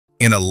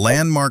In a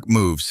landmark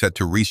move set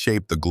to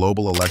reshape the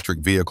global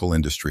electric vehicle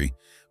industry,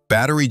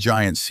 battery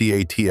giant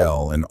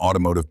CATL and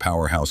automotive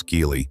powerhouse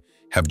Geely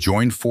have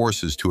joined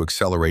forces to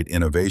accelerate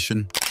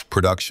innovation,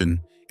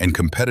 production, and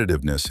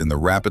competitiveness in the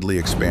rapidly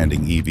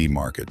expanding EV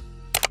market.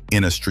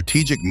 In a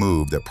strategic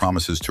move that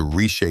promises to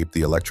reshape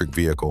the electric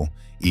vehicle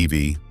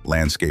 (EV)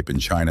 landscape in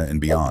China and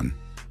beyond,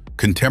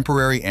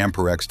 contemporary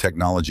AmpereX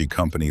Technology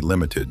Company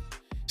Limited,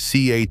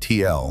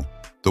 CATL,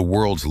 the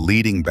world's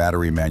leading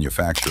battery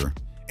manufacturer,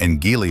 and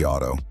Geely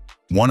Auto,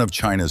 one of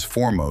China's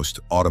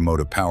foremost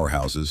automotive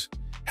powerhouses,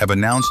 have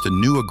announced a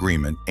new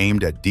agreement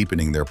aimed at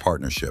deepening their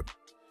partnership.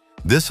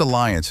 This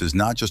alliance is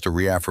not just a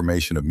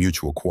reaffirmation of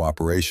mutual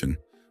cooperation,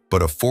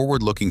 but a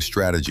forward-looking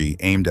strategy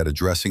aimed at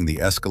addressing the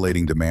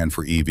escalating demand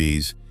for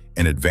EVs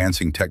and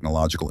advancing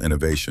technological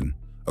innovation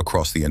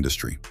across the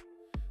industry.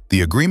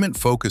 The agreement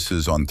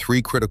focuses on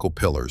three critical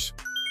pillars: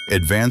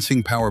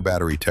 advancing power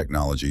battery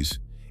technologies,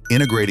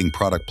 integrating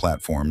product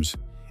platforms,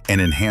 and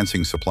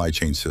enhancing supply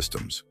chain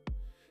systems.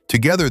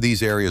 Together,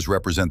 these areas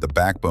represent the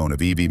backbone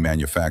of EV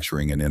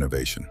manufacturing and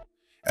innovation.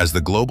 As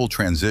the global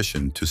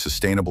transition to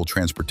sustainable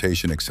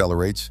transportation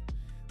accelerates,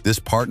 this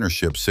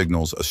partnership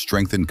signals a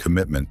strengthened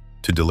commitment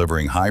to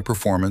delivering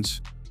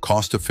high-performance,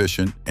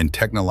 cost-efficient, and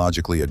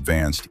technologically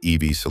advanced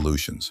EV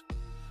solutions.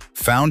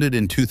 Founded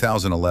in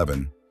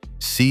 2011,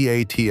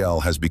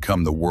 CATL has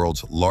become the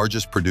world's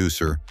largest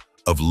producer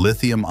of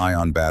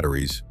lithium-ion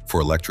batteries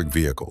for electric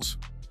vehicles.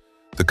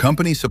 The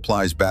company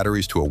supplies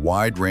batteries to a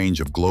wide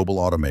range of global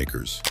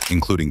automakers,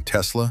 including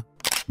Tesla,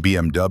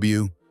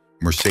 BMW,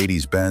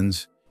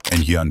 Mercedes-Benz,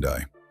 and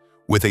Hyundai.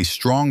 With a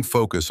strong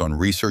focus on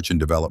research and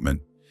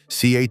development,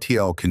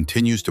 CATL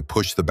continues to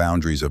push the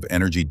boundaries of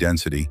energy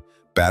density,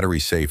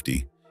 battery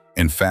safety,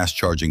 and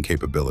fast-charging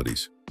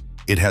capabilities.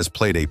 It has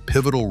played a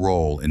pivotal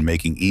role in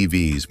making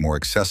EVs more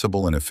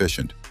accessible and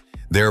efficient,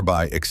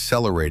 thereby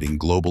accelerating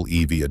global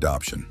EV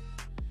adoption.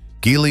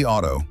 Geely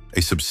Auto,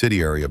 a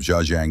subsidiary of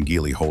Zhejiang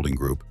Geely Holding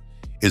Group,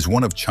 is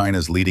one of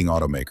China's leading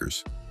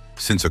automakers.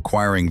 Since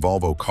acquiring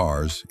Volvo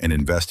Cars and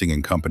investing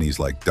in companies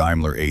like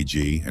Daimler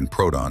AG and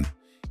Proton,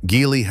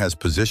 Geely has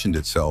positioned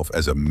itself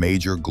as a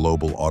major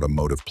global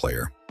automotive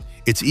player.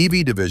 Its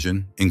EV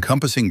division,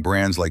 encompassing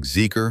brands like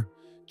Zeekr,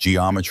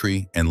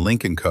 Geometry, and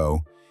Lynk &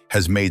 Co.,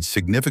 has made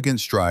significant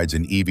strides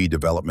in EV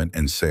development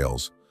and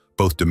sales,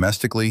 both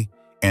domestically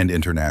and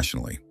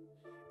internationally.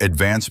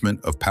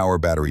 Advancement of power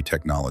battery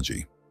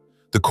technology.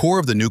 The core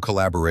of the new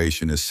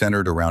collaboration is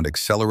centered around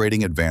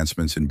accelerating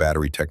advancements in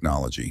battery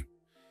technology.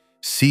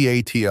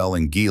 CATL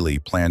and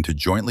Geely plan to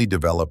jointly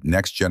develop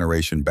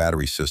next-generation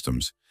battery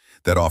systems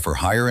that offer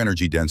higher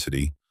energy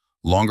density,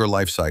 longer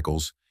life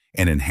cycles,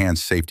 and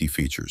enhanced safety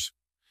features.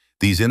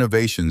 These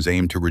innovations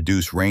aim to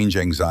reduce range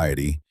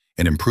anxiety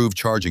and improve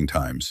charging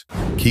times,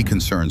 key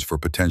concerns for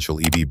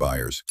potential EV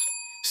buyers.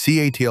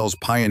 CATL's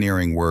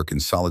pioneering work in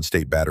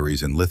solid-state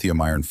batteries and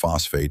lithium iron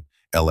phosphate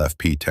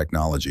 (LFP)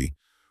 technology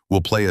will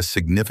play a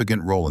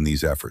significant role in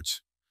these efforts.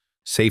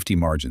 Safety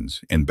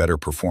margins and better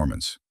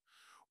performance.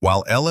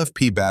 While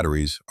LFP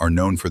batteries are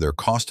known for their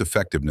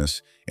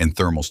cost-effectiveness and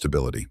thermal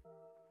stability.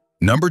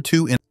 Number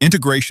 2,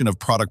 integration of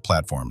product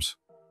platforms.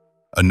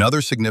 Another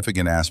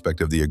significant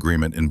aspect of the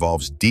agreement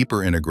involves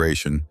deeper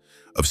integration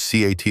of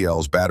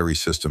CATL's battery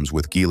systems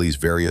with Geely's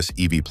various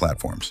EV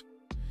platforms.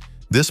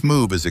 This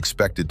move is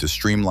expected to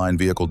streamline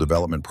vehicle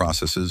development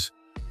processes,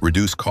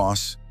 reduce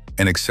costs,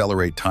 and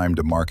accelerate time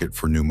to market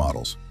for new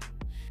models.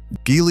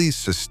 Geely's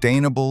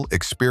Sustainable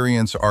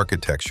Experience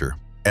Architecture,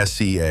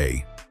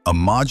 SEA, a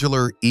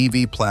modular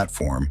EV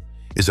platform,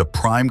 is a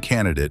prime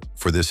candidate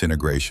for this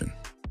integration.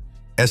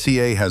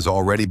 SEA has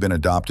already been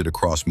adopted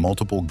across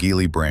multiple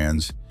Geely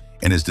brands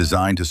and is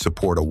designed to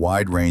support a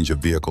wide range of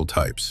vehicle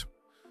types.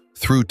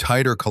 Through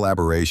tighter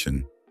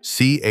collaboration,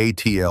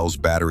 CATL's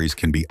batteries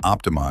can be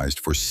optimized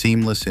for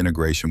seamless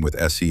integration with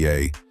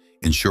SEA,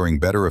 ensuring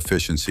better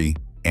efficiency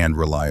and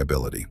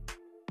reliability.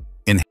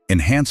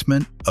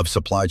 Enhancement of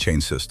supply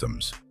chain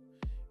systems.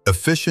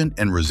 Efficient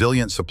and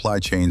resilient supply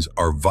chains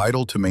are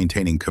vital to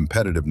maintaining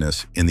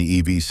competitiveness in the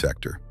EV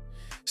sector.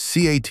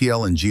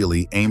 CATL and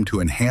Geely aim to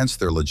enhance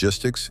their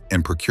logistics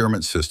and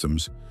procurement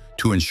systems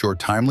to ensure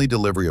timely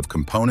delivery of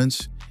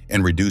components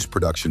and reduce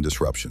production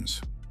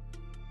disruptions.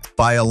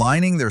 By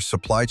aligning their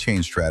supply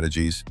chain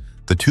strategies,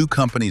 the two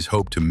companies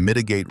hope to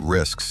mitigate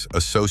risks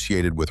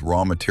associated with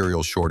raw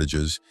material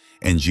shortages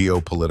and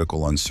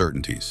geopolitical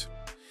uncertainties.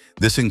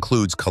 This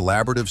includes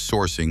collaborative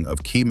sourcing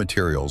of key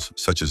materials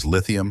such as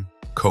lithium,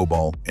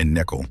 cobalt, and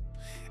nickel,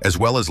 as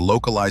well as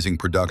localizing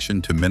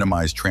production to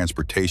minimize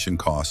transportation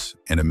costs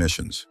and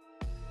emissions.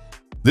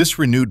 This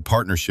renewed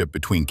partnership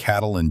between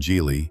CATL and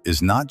Geely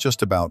is not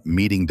just about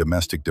meeting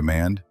domestic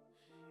demand,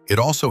 it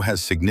also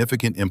has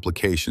significant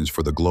implications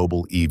for the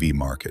global EV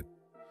market.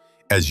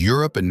 As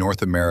Europe and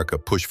North America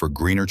push for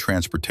greener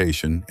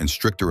transportation and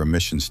stricter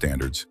emission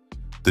standards,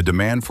 the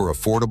demand for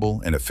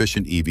affordable and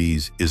efficient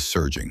EVs is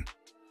surging.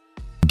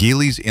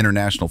 Geely's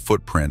international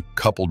footprint,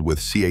 coupled with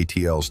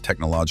CATL's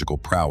technological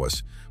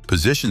prowess,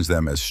 positions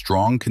them as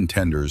strong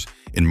contenders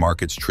in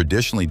markets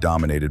traditionally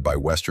dominated by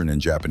Western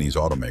and Japanese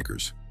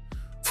automakers.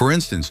 For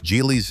instance,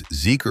 Geely's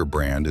Zeekr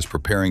brand is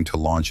preparing to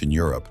launch in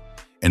Europe,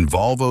 and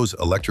Volvo's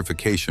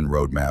electrification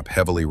roadmap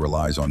heavily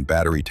relies on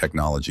battery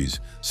technologies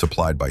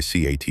supplied by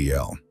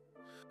CATL.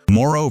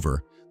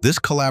 Moreover, this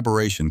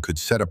collaboration could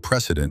set a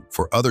precedent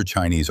for other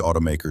Chinese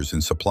automakers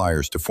and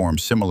suppliers to form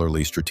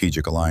similarly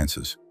strategic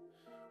alliances.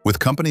 With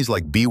companies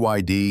like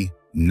BYD,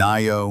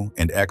 NIO,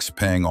 and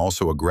Xpeng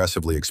also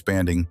aggressively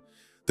expanding,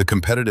 the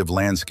competitive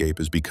landscape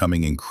is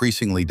becoming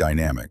increasingly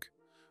dynamic.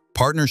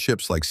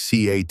 Partnerships like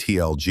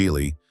CATL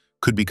Geely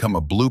could become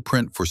a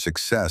blueprint for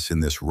success in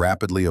this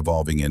rapidly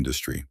evolving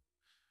industry.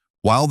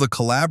 While the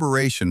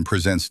collaboration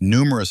presents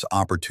numerous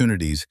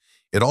opportunities,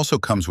 it also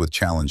comes with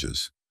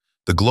challenges.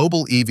 The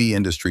global EV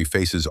industry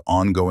faces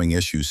ongoing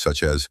issues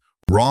such as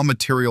raw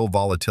material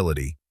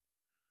volatility.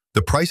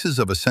 The prices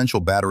of essential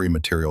battery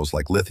materials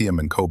like lithium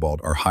and cobalt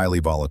are highly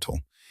volatile,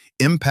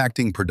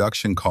 impacting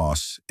production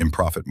costs and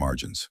profit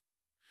margins.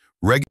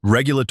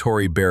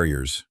 Regulatory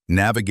barriers,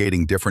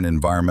 navigating different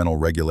environmental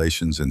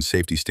regulations and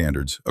safety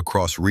standards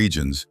across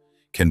regions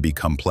can be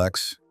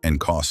complex and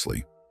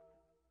costly.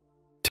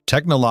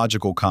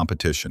 Technological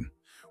competition.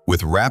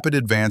 With rapid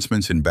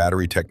advancements in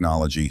battery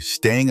technology,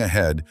 staying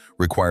ahead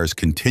requires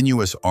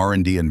continuous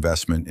R&D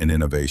investment and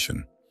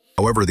innovation.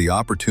 However, the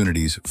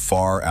opportunities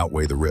far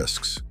outweigh the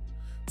risks.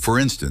 For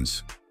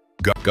instance,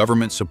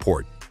 government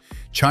support.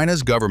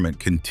 China's government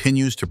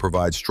continues to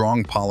provide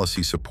strong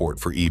policy support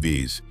for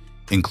EVs,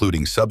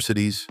 including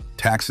subsidies,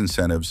 tax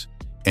incentives,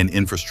 and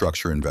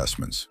infrastructure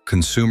investments.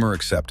 Consumer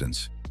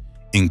acceptance.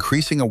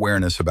 Increasing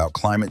awareness about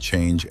climate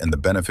change and the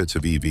benefits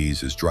of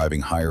EVs is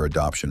driving higher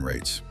adoption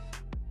rates.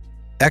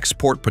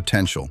 Export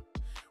potential.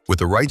 With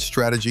the right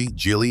strategy,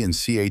 Geely and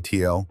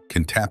CATL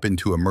can tap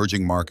into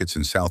emerging markets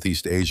in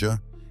Southeast Asia,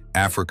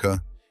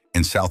 Africa,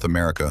 and South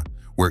America,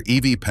 where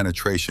EV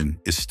penetration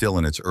is still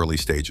in its early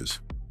stages.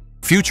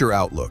 Future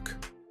outlook.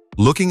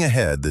 Looking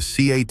ahead, the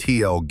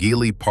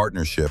CATL-Geely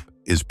partnership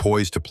is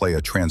poised to play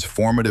a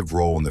transformative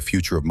role in the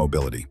future of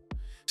mobility.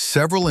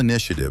 Several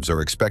initiatives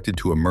are expected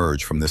to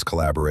emerge from this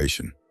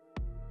collaboration.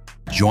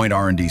 Joint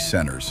R&D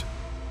centers.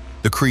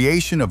 The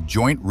creation of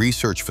joint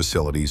research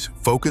facilities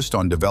focused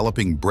on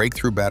developing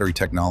breakthrough battery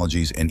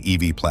technologies and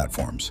EV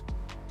platforms.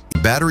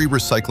 Battery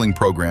recycling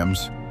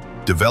programs,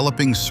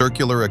 developing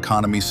circular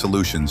economy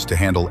solutions to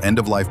handle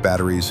end-of-life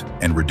batteries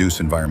and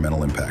reduce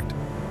environmental impact.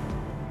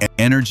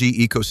 Energy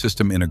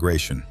ecosystem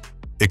integration.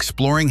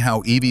 Exploring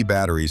how EV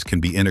batteries can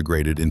be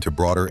integrated into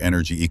broader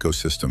energy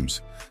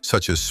ecosystems,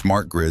 such as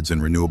smart grids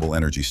and renewable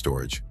energy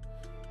storage.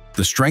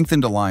 The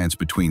strengthened alliance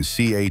between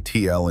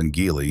CATL and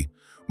Geely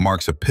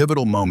marks a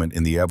pivotal moment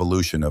in the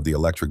evolution of the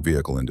electric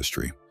vehicle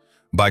industry.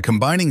 By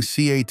combining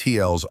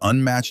CATL's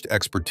unmatched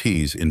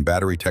expertise in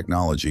battery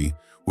technology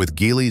with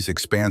Geely's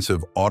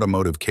expansive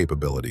automotive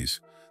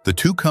capabilities, the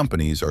two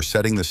companies are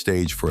setting the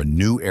stage for a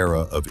new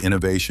era of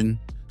innovation,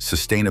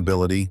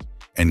 sustainability,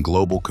 and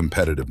global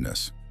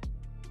competitiveness.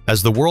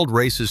 As the world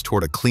races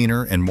toward a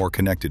cleaner and more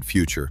connected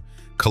future,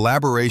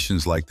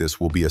 collaborations like this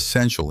will be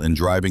essential in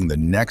driving the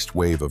next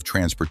wave of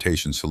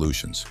transportation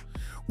solutions.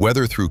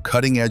 Whether through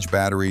cutting-edge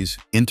batteries,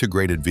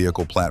 integrated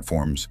vehicle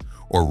platforms,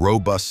 or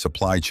robust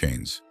supply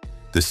chains,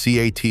 the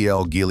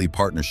CATL-Geely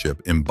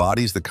partnership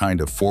embodies the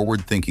kind of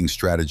forward-thinking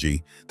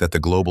strategy that the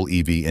global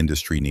EV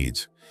industry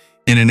needs.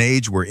 In an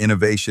age where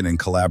innovation and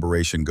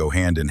collaboration go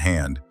hand in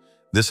hand,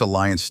 this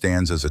alliance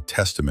stands as a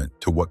testament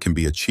to what can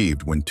be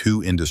achieved when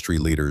two industry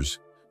leaders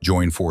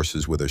join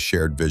forces with a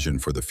shared vision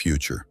for the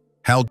future.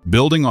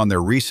 Building on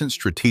their recent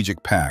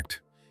strategic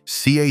pact,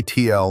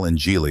 CATL and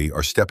Geely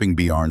are stepping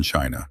beyond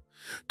China,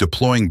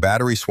 deploying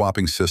battery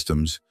swapping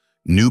systems,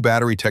 new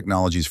battery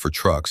technologies for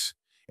trucks,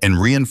 and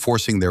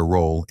reinforcing their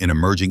role in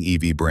emerging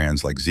EV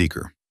brands like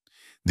Zeekr.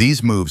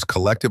 These moves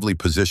collectively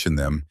position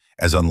them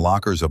as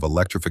unlockers of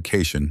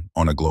electrification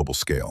on a global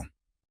scale.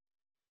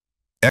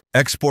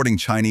 Exporting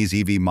Chinese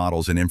EV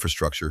models and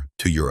infrastructure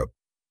to Europe.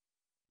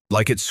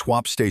 Like its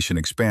swap station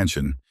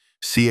expansion,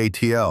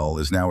 CATL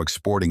is now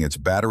exporting its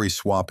battery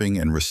swapping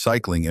and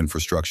recycling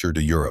infrastructure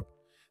to Europe.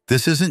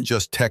 This isn't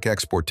just tech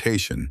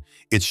exportation,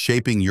 it's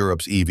shaping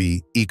Europe's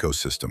EV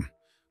ecosystem.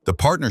 The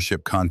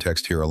partnership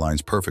context here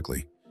aligns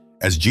perfectly.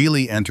 As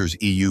Geely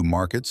enters EU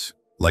markets,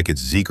 like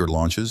its Zeekr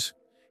launches,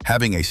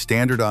 having a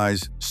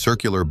standardized,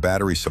 circular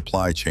battery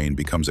supply chain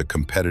becomes a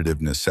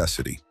competitive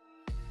necessity.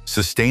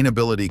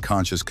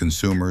 Sustainability-conscious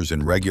consumers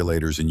and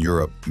regulators in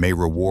Europe may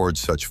reward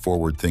such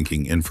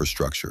forward-thinking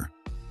infrastructure.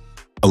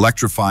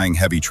 Electrifying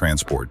heavy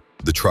transport,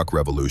 the truck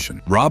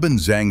revolution. Robin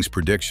Zhang's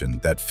prediction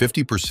that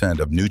 50%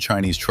 of new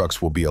Chinese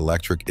trucks will be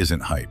electric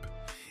isn't hype.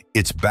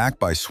 It's backed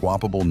by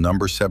swappable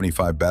number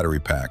 75 battery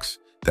packs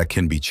that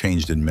can be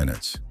changed in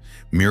minutes,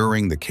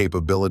 mirroring the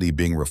capability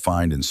being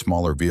refined in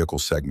smaller vehicle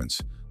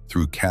segments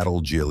through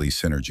CATL-Geely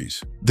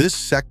synergies. This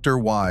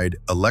sector-wide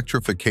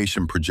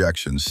electrification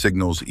projection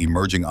signals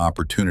emerging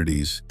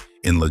opportunities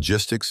in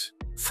logistics,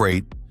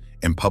 freight,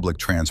 and public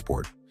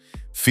transport.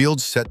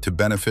 Fields set to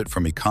benefit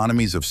from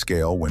economies of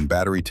scale when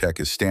battery tech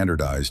is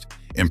standardized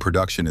and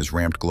production is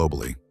ramped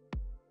globally.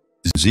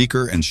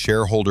 Zeekr and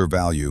shareholder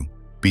value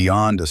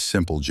beyond a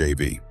simple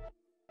JV.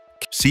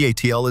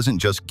 CATL isn't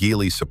just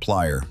Geely's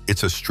supplier,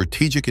 it's a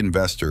strategic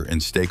investor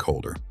and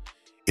stakeholder.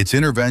 Its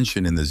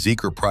intervention in the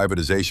Zeekr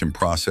privatization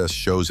process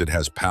shows it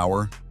has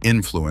power,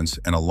 influence,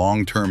 and a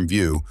long-term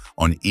view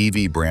on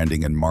EV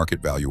branding and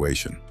market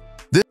valuation.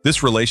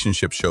 This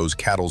relationship shows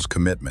CATL's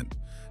commitment,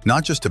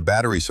 not just to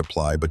battery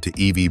supply, but to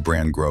EV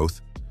brand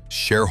growth,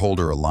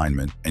 shareholder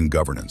alignment, and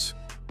governance,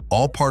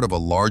 all part of a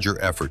larger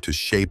effort to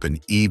shape an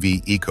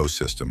EV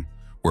ecosystem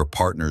where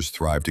partners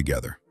thrive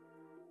together.